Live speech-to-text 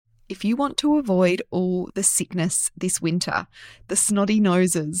if you want to avoid all the sickness this winter, the snotty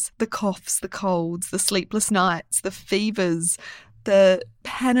noses, the coughs, the colds, the sleepless nights, the fevers, the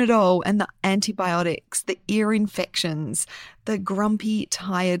Panadol and the antibiotics, the ear infections, the grumpy,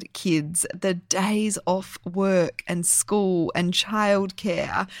 tired kids, the days off work and school and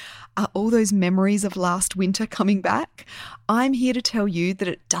childcare, are all those memories of last winter coming back? I'm here to tell you that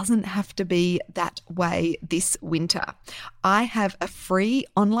it doesn't have to be that way this winter. I have a free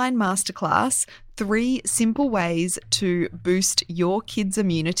online masterclass, 3 simple ways to boost your kids'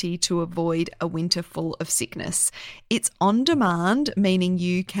 immunity to avoid a winter full of sickness. It's on demand, meaning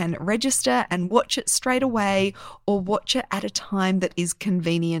you can register and watch it straight away or watch it at a time that is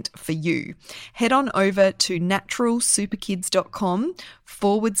convenient for you. Head on over to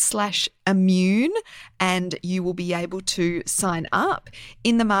naturalsuperkids.com/immune and you will be able to sign up.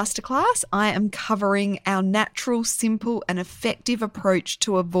 In the masterclass, I am covering our natural, simple and effective approach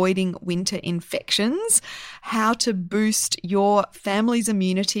to avoiding winter infections, how to boost your family's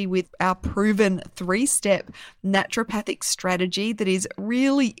immunity with our proven 3-step naturopathic strategy that is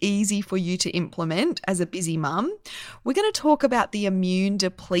really easy for you to implement as a busy mum. We're going to talk about the immune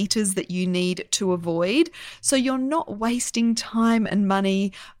depleters that you need to avoid so you're not wasting time and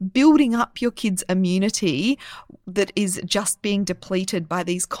money building up your kids' immunity that is just being depleted by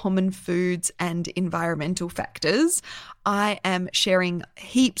these common foods and environmental factors. I am sharing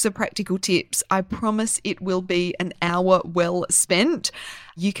heaps of practical tips. I promise it will be an hour well spent.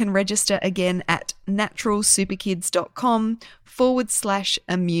 You can register again at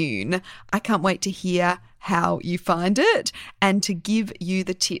naturalsuperkids.com/immune. I can't wait to hear how you find it and to give you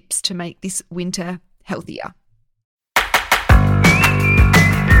the tips to make this winter healthier.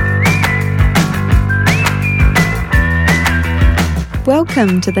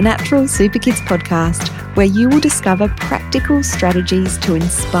 Welcome to the Natural Super Kids podcast, where you will discover practical strategies to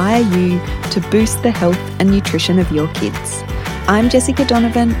inspire you to boost the health and nutrition of your kids. I'm Jessica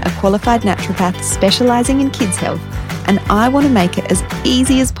Donovan, a qualified naturopath specialising in kids' health, and I want to make it as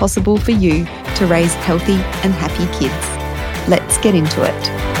easy as possible for you to raise healthy and happy kids. Let's get into it.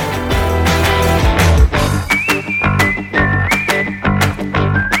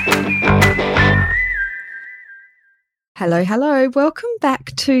 Hello. Welcome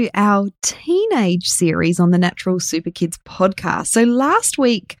back to our teenage series on the Natural Super Kids podcast. So last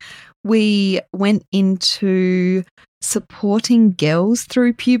week we went into supporting girls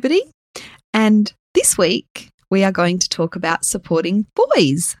through puberty, and this week we are going to talk about supporting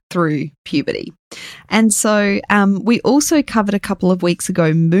boys through puberty. And so we also covered a couple of weeks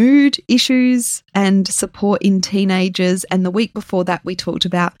ago mood issues and support in teenagers. And the week before that, we talked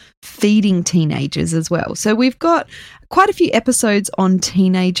about feeding teenagers as well. So we've got quite a few episodes on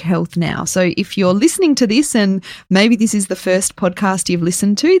teenage health now. So if you're listening to this and maybe this is the first podcast you've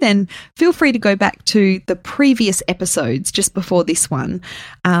listened to, then feel free to go back to the previous episodes just before this one.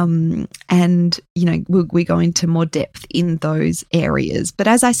 And, you know, we go into more depth in those areas. But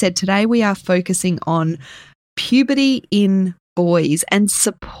as I said, today we are focusing on puberty in boys and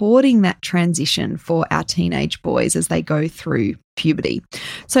supporting that transition for our teenage boys as they go through puberty.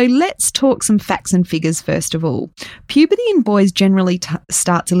 So let's talk some facts and figures first of all. Puberty in boys generally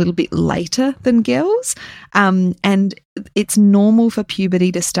starts a little bit later than girls, and it's normal for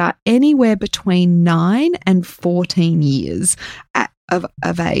puberty to start anywhere between 9 and 14 years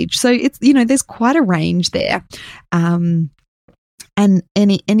of age. So it's, you know, there's quite a range there. And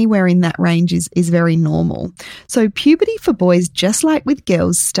anywhere in that range is very normal. So puberty for boys, just like with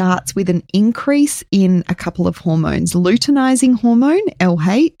girls, starts with an increase in a couple of hormones, luteinizing hormone,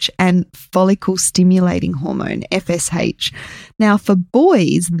 LH, and follicle stimulating hormone, FSH. Now for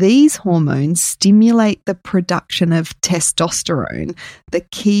boys, these hormones stimulate the production of testosterone, the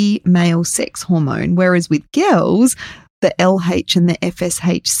key male sex hormone, whereas with girls, the LH and the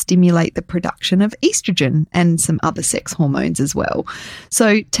FSH stimulate the production of estrogen and some other sex hormones as well.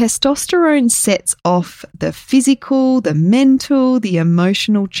 So testosterone sets off the physical, the mental, the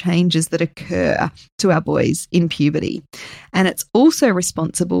emotional changes that occur to our boys in puberty. And it's also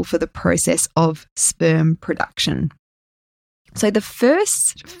responsible for the process of sperm production. So the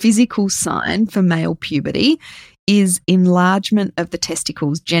first physical sign for male puberty is enlargement of the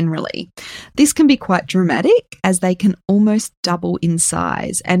testicles generally. This can be quite dramatic as they can almost double in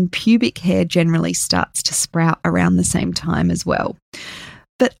size, and pubic hair generally starts to sprout around the same time as well.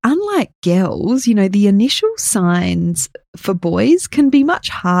 But unlike girls, you know, the initial signs for boys can be much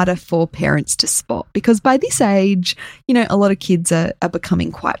harder for parents to spot because by this age, you know, a lot of kids are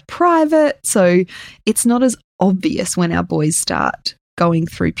becoming quite private. So it's not as obvious when our boys start going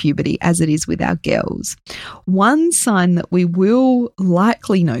through puberty as it is with our girls. One sign that we will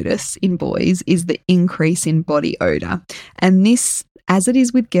likely notice in boys is the increase in body odor. And this, as it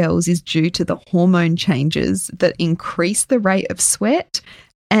is with girls, is due to the hormone changes that increase the rate of sweat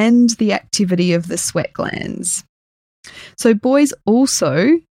and the activity of the sweat glands. So boys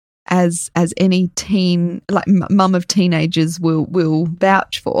also, as any teen, like mum of teenagers will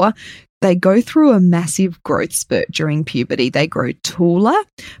vouch for, they go through a massive growth spurt during puberty. They grow taller,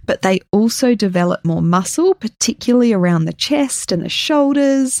 but they also develop more muscle, particularly around the chest and the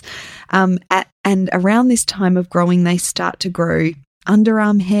shoulders. And around this time of growing, they start to grow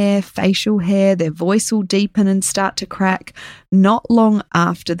underarm hair, facial hair, their voice will deepen and start to crack not long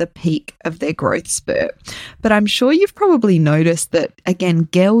after the peak of their growth spurt. But I'm sure you've probably noticed that, again,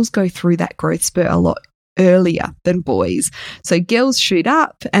 girls go through that growth spurt a lot earlier than boys. So girls shoot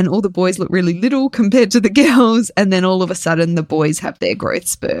up and all the boys look really little compared to the girls, and then all of a sudden the boys have their growth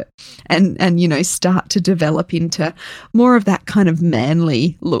spurt and start to develop into more of that kind of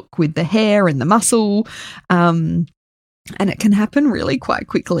manly look with the hair and the muscle. And it can happen really quite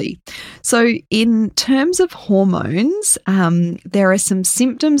quickly. So in terms of hormones, there are some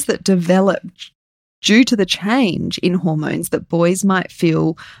symptoms that develop due to the change in hormones that boys might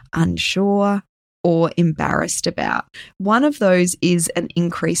feel unsure or embarrassed about. One of those is an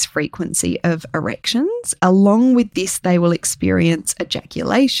increased frequency of erections. Along with this, they will experience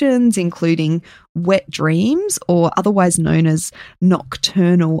ejaculations, including wet dreams, or otherwise known as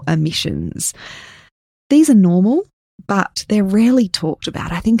nocturnal emissions. These are normal, but they're rarely talked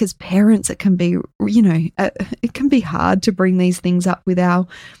about. I think as parents, it can be, it can be hard to bring these things up with our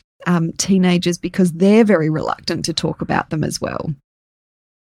teenagers because they're very reluctant to talk about them as well.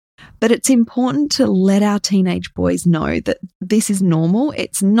 But it's important to let our teenage boys know that this is normal.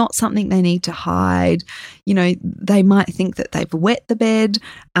 It's not something they need to hide. They might think that they've wet the bed.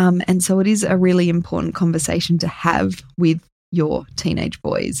 And so it is a really important conversation to have with your teenage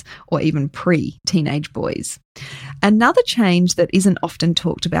boys or even pre-teenage boys. Another change that isn't often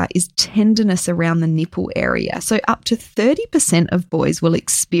talked about is tenderness around the nipple area. So up to 30% of boys will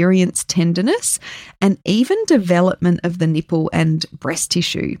experience tenderness and even development of the nipple and breast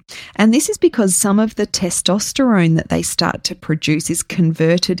tissue. And this is because some of the testosterone that they start to produce is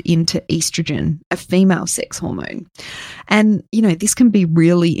converted into estrogen, a female sex hormone. And, this can be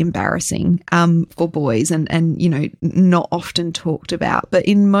really embarrassing for boys and not often talked about. But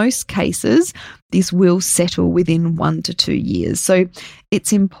in most cases, this will settle within 1 to 2 years. So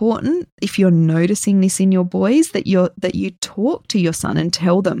it's important, if you're noticing this in your boys, that you talk to your son and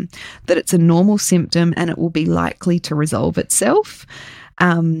tell them that it's a normal symptom and it will be likely to resolve itself.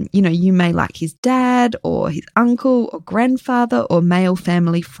 You may like his dad or his uncle or grandfather or male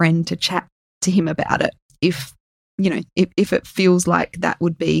family friend to chat to him about it if it feels like that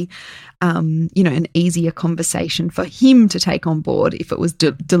would be, an easier conversation for him to take on board if it was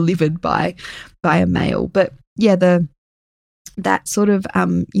delivered by a male. But yeah, that sort of,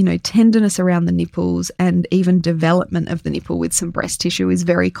 tenderness around the nipples and even development of the nipple with some breast tissue is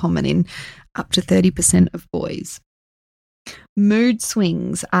very common in up to 30% of boys. Mood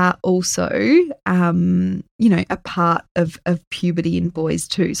swings are also, a part of puberty in boys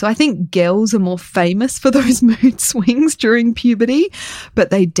too. So I think girls are more famous for those mood swings during puberty, but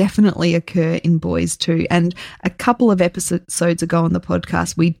they definitely occur in boys too. And a couple of episodes ago on the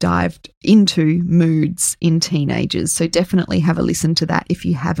podcast, we dived into moods in teenagers. So definitely have a listen to that if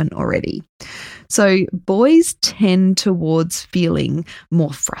you haven't already. So boys tend towards feeling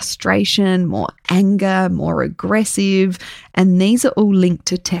more frustration, more anger, more aggressive, and these are all linked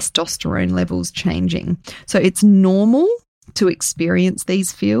to testosterone levels changing. So it's normal to experience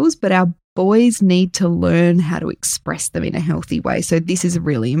these feels, but our boys need to learn how to express them in a healthy way. So this is a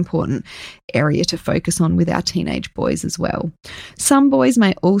really important area to focus on with our teenage boys as well. Some boys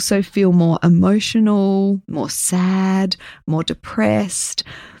may also feel more emotional, more sad, more depressed.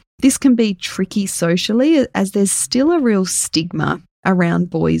 This can be tricky socially as there's still a real stigma around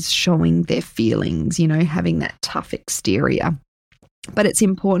boys showing their feelings, having that tough exterior. But it's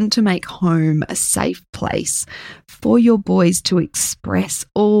important to make home a safe place for your boys to express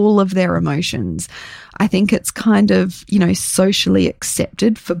all of their emotions. I think it's kind of, socially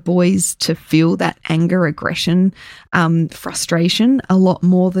accepted for boys to feel that anger, aggression, frustration a lot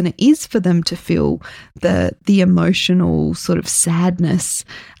more than it is for them to feel the emotional sort of sadness,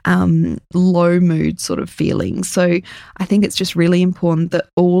 low mood sort of feelings. So I think it's just really important that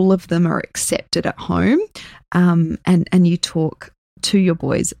all of them are accepted at home, and you talk to your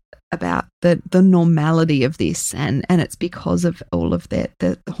boys about the normality of this, and it's because of all of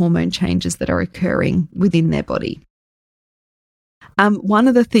the hormone changes that are occurring within their body. One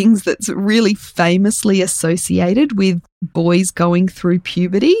of the things that's really famously associated with boys going through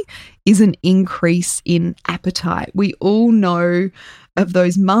puberty is an increase in appetite. We all know of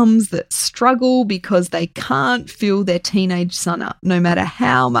those mums that struggle because they can't fill their teenage son up no matter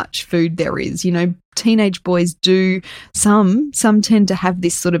how much food there is. You know, teenage boys do, some tend to have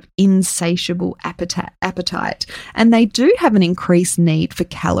this sort of insatiable appetite, and they do have an increased need for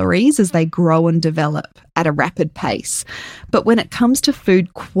calories as they grow and develop at a rapid pace. But when it comes to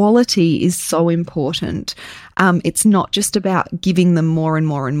food, quality is so important. It's not just about giving them more and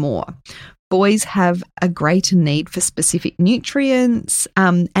more and more. Boys have a greater need for specific nutrients,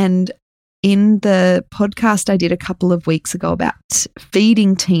 and in the podcast I did a couple of weeks ago about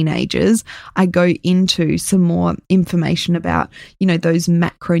feeding teenagers, I go into some more information about, you know, those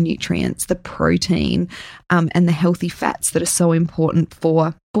macronutrients, the protein, and the healthy fats that are so important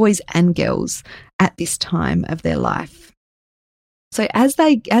for boys and girls at this time of their life. So as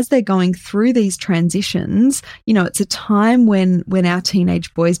they're going through these transitions, you know, it's a time when our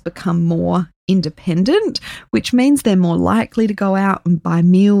teenage boys become more independent, which means they're more likely to go out and buy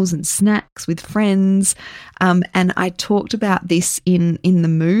meals and snacks with friends. And I talked about this in the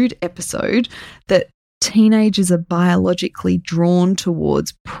mood episode, that teenagers are biologically drawn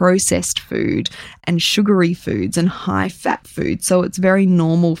towards processed food and sugary foods and high-fat foods. So it's very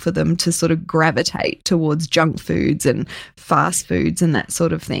normal for them to sort of gravitate towards junk foods and fast foods and that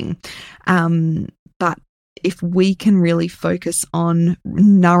sort of thing. But if we can really focus on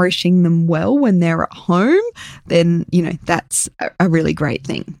nourishing them well when they're at home, then, you know, that's a really great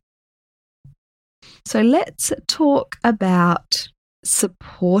thing. So let's talk about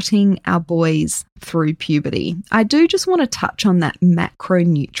supporting our boys through puberty. I do just want to touch on that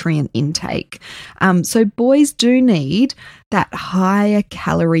macronutrient intake. So boys do need that higher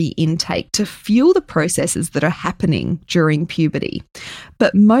calorie intake to fuel the processes that are happening during puberty.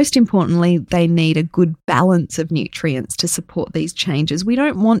 But most importantly, they need a good balance of nutrients to support these changes. We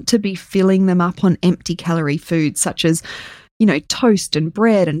don't want to be filling them up on empty calorie foods such as, you know, toast and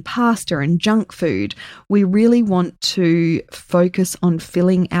bread and pasta and junk food. We really want to focus on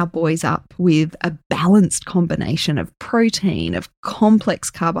filling our boys up with a balanced combination of protein, of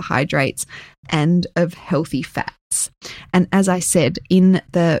complex carbohydrates, and of healthy fats. And as I said, in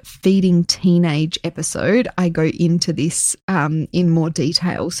the Feeding Teenage episode, I go into this in more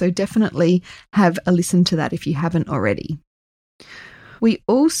detail. So definitely have a listen to that if you haven't already. We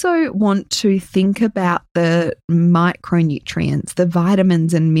also want to think about the micronutrients, the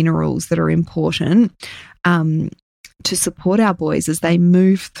vitamins and minerals that are important to support our boys as they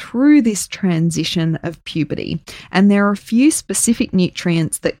move through this transition of puberty. And there are a few specific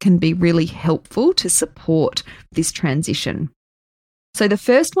nutrients that can be really helpful to support this transition. So the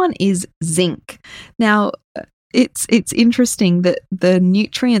first one is zinc. Now, it's interesting that the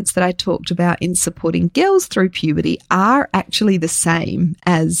nutrients that I talked about in supporting girls through puberty are actually the same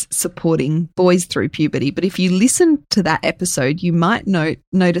as supporting boys through puberty. But if you listen to that episode, you might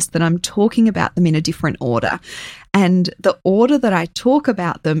notice that I'm talking about them in a different order. And the order that I talk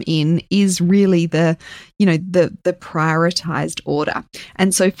about them in is really the prioritized order.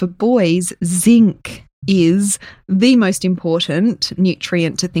 And so for boys, zinc is the most important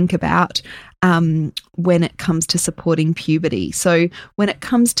nutrient to think about when it comes to supporting puberty. So when it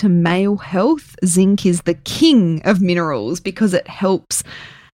comes to male health, zinc is the king of minerals because it helps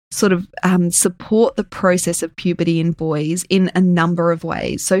sort of support the process of puberty in boys in a number of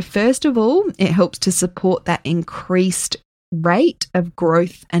ways. So first of all, it helps to support that increased rate of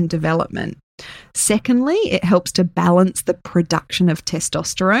growth and development. Secondly, it helps to balance the production of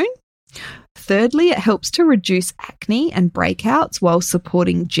testosterone. Thirdly, it helps to reduce acne and breakouts while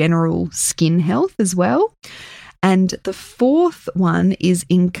supporting general skin health as well. And the fourth one is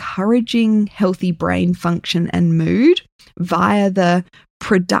encouraging healthy brain function and mood via the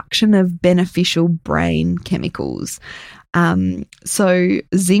production of beneficial brain chemicals. So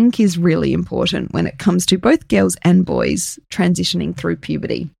zinc is really important when it comes to both girls and boys transitioning through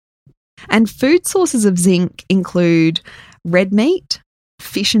puberty. And food sources of zinc include red meat,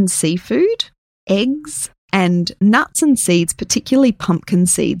 fish and seafood, eggs, and nuts and seeds, particularly pumpkin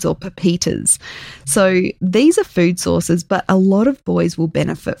seeds or pepitas. So these are food sources, but a lot of boys will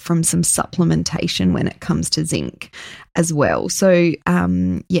benefit from some supplementation when it comes to zinc as well. So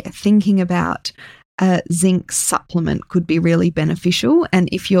thinking about a zinc supplement could be really beneficial. And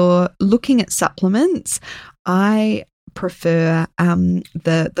if you're looking at supplements, I prefer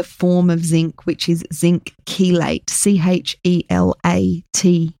the form of zinc, which is zinc chelate,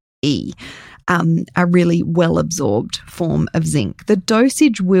 CHELATE. a really well-absorbed form of zinc. The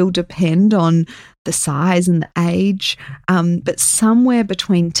dosage will depend on the size and the age, but somewhere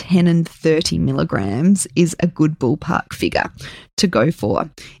between 10 and 30 milligrams is a good ballpark figure to go for.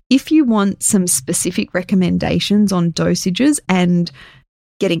 If you want some specific recommendations on dosages and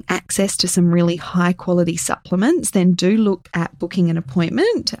getting access to some really high quality supplements, then do look at booking an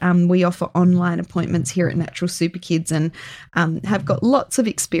appointment. We offer online appointments here at Natural Super Kids and have got lots of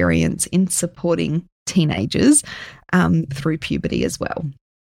experience in supporting teenagers through puberty as well.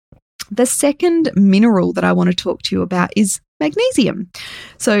 The second mineral that I want to talk to you about is magnesium.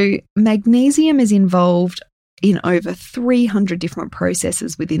 So magnesium is involved in over 300 different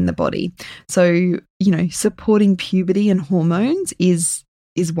processes within the body. So, supporting puberty and hormones is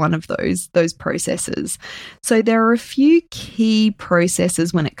one of those processes. So there are a few key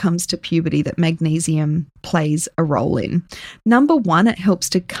processes when it comes to puberty that magnesium plays a role in. Number one, it helps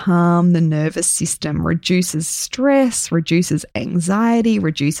to calm the nervous system, reduces stress, reduces anxiety,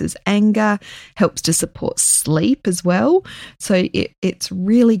 reduces anger, helps to support sleep as well. So it's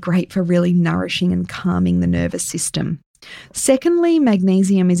really great for really nourishing and calming the nervous system. Secondly,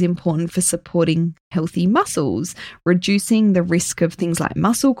 magnesium is important for supporting healthy muscles, reducing the risk of things like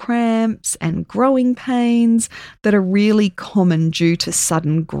muscle cramps and growing pains that are really common due to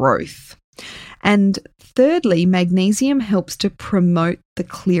sudden growth. And thirdly, magnesium helps to promote the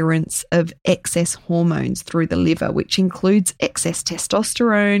clearance of excess hormones through the liver, which includes excess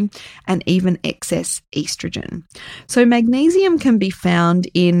testosterone and even excess estrogen. So magnesium can be found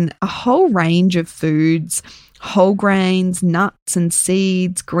in a whole range of foods, whole grains, nuts and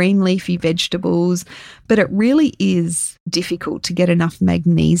seeds, green leafy vegetables, but it really is difficult to get enough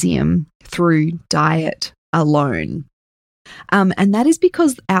magnesium through diet alone. And that is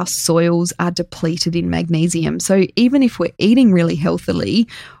because our soils are depleted in magnesium. So even if we're eating really healthily,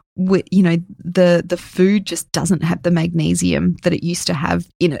 the food just doesn't have the magnesium that it used to have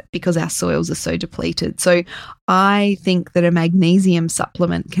in it because our soils are so depleted. So I think that a magnesium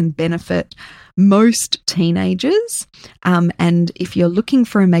supplement can benefit most teenagers. And if you're looking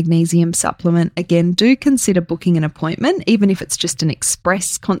for a magnesium supplement, again, do consider booking an appointment, even if it's just an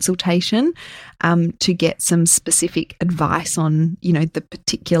express consultation, to get some specific advice on, the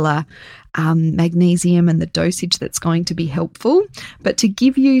particular magnesium and the dosage that's going to be helpful. But to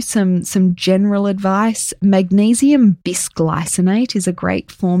give you some general advice, magnesium bisglycinate is a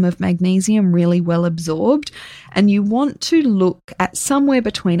great form of magnesium, really well absorbed. And you want to look at somewhere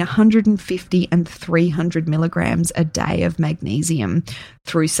between 150 and 300 milligrams a day of magnesium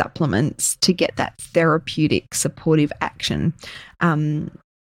through supplements to get that therapeutic supportive action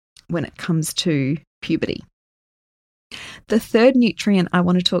when it comes to puberty. The third nutrient I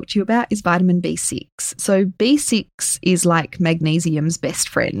want to talk to you about is vitamin B6. So B6 is like magnesium's best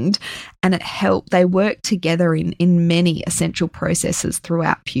friend, and they work together in many essential processes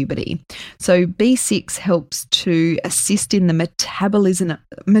throughout puberty. So B6 helps to assist in the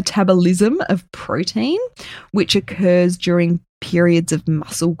metabolism of protein, which occurs during periods of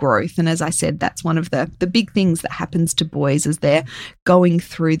muscle growth. And as I said, that's one of the big things that happens to boys as they're going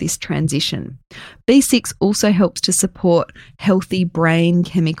through this transition. B6 also helps to support healthy brain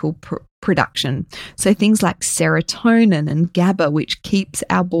chemical production. So things like serotonin and GABA, which keeps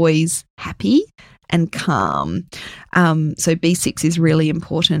our boys happy and calm. So B6 is really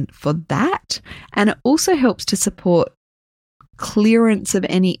important for that. And it also helps to support clearance of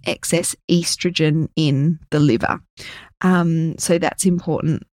any excess estrogen in the liver. So that's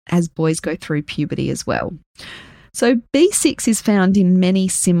important as boys go through puberty as well. So B6 is found in many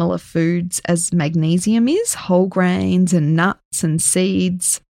similar foods as magnesium is, whole grains and nuts and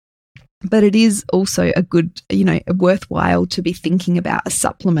seeds. But it is also a good, worthwhile to be thinking about a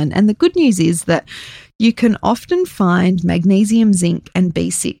supplement. And the good news is that you can often find magnesium, zinc, and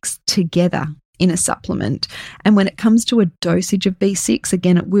B6 together in a supplement. And when it comes to a dosage of B6,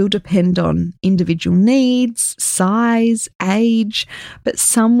 again, it will depend on individual needs, size, age, but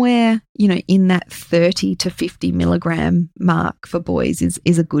somewhere, in that 30 to 50 milligram mark for boys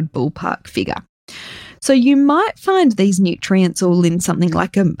is a good ballpark figure. So you might find these nutrients all in something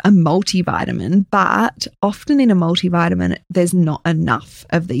like a multivitamin, but often in a multivitamin, there's not enough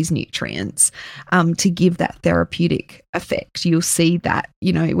of these nutrients to give that therapeutic effect. You'll see that,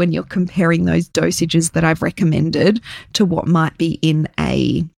 when you're comparing those dosages that I've recommended to what might be in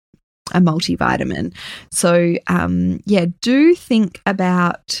a multivitamin. So, do think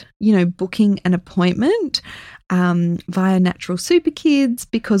about, booking an appointment via Natural Super Kids,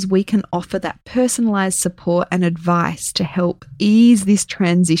 because we can offer that personalized support and advice to help ease this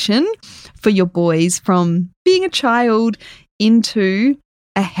transition for your boys from being a child into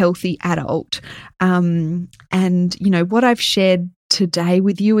a healthy adult. And, what I've shared today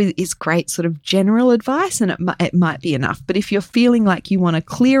with you is great sort of general advice, and it might be enough. But if you're feeling like you want a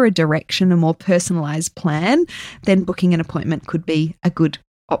clearer direction, a more personalized plan, then booking an appointment could be a good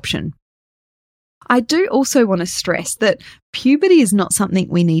option. I do also want to stress that puberty is not something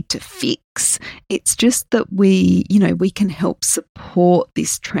we need to fix. It's just that we can help support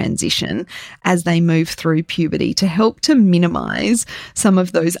this transition as they move through puberty to help to minimize some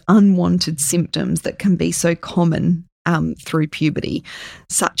of those unwanted symptoms that can be so common through puberty,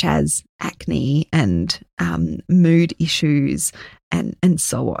 such as acne and mood issues and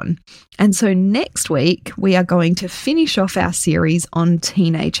so on. And so next week, we are going to finish off our series on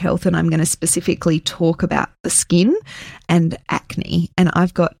teenage health, and I'm going to specifically talk about the skin and acne. And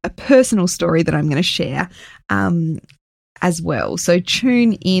I've got a personal story that I'm going to share as well. So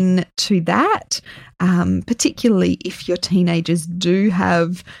tune in to that, particularly if your teenagers do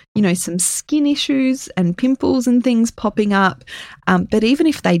have, some skin issues and pimples and things popping up. But even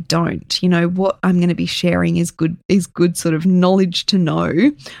if they don't, what I'm going to be sharing is good sort of knowledge to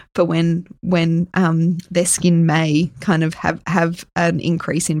know for when their skin may kind of have an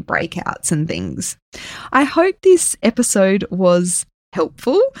increase in breakouts and things. I hope this episode was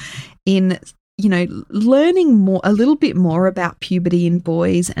helpful in learning a little bit more about puberty in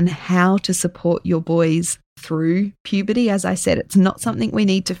boys and how to support your boys through puberty. As I said, it's not something we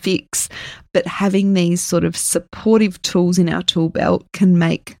need to fix, but having these sort of supportive tools in our tool belt can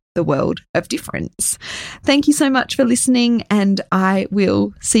make the world of difference. Thank you so much for listening, and I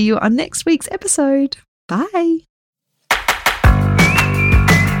will see you on next week's episode. Bye.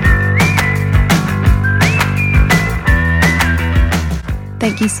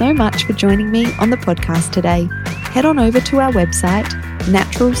 Thank you so much for joining me on the podcast today. Head on over to our website,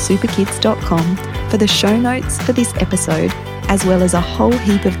 naturalsuperkids.com, for the show notes for this episode, as well as a whole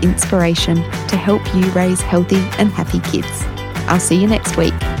heap of inspiration to help you raise healthy and happy kids. I'll see you next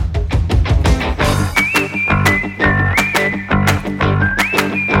week.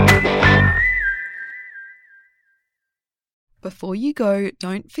 Before you go,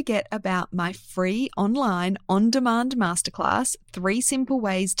 don't forget about my free online on-demand masterclass, 3 simple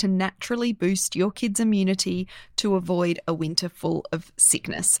ways to naturally boost your kids' immunity to avoid a winter full of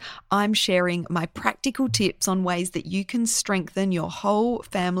sickness. I'm sharing my practical tips on ways that you can strengthen your whole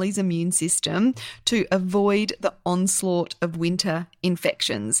family's immune system to avoid the onslaught of winter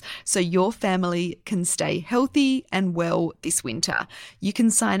infections, so your family can stay healthy and well this winter. You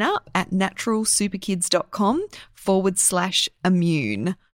can sign up at naturalsuperkids.com/immune.